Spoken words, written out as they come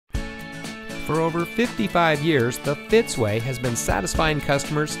For over 55 years, the Fitzway has been satisfying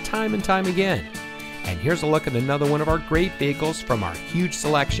customers time and time again. And here's a look at another one of our great vehicles from our huge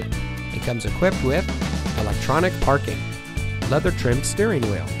selection. It comes equipped with electronic parking, leather-trimmed steering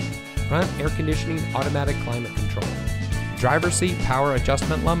wheel, front air conditioning automatic climate control, driver's seat power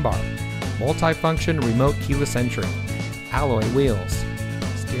adjustment lumbar, multi-function remote keyless entry, alloy wheels,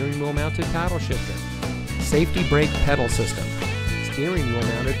 steering wheel mounted paddle shifter, safety brake pedal system, steering wheel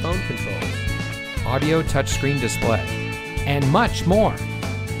mounted phone controls, audio touchscreen display, and much more.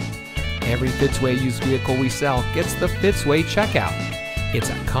 Every Fitzway used vehicle we sell gets the Fitzway checkout. It's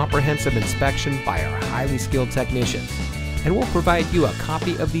a comprehensive inspection by our highly skilled technicians, and we'll provide you a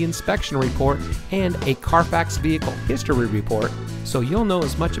copy of the inspection report and a Carfax vehicle history report so you'll know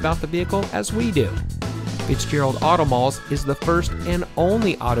as much about the vehicle as we do. Fitzgerald Auto Malls is the first and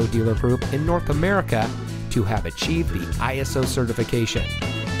only auto dealer group in North America to have achieved the ISO certification,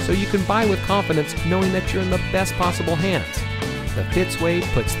 so you can buy with confidence knowing that you're in the best possible hands. The Fitzway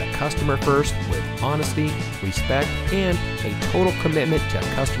puts the customer first with honesty, respect, and a total commitment to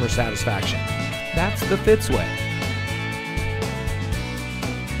customer satisfaction. That's the Fitzway.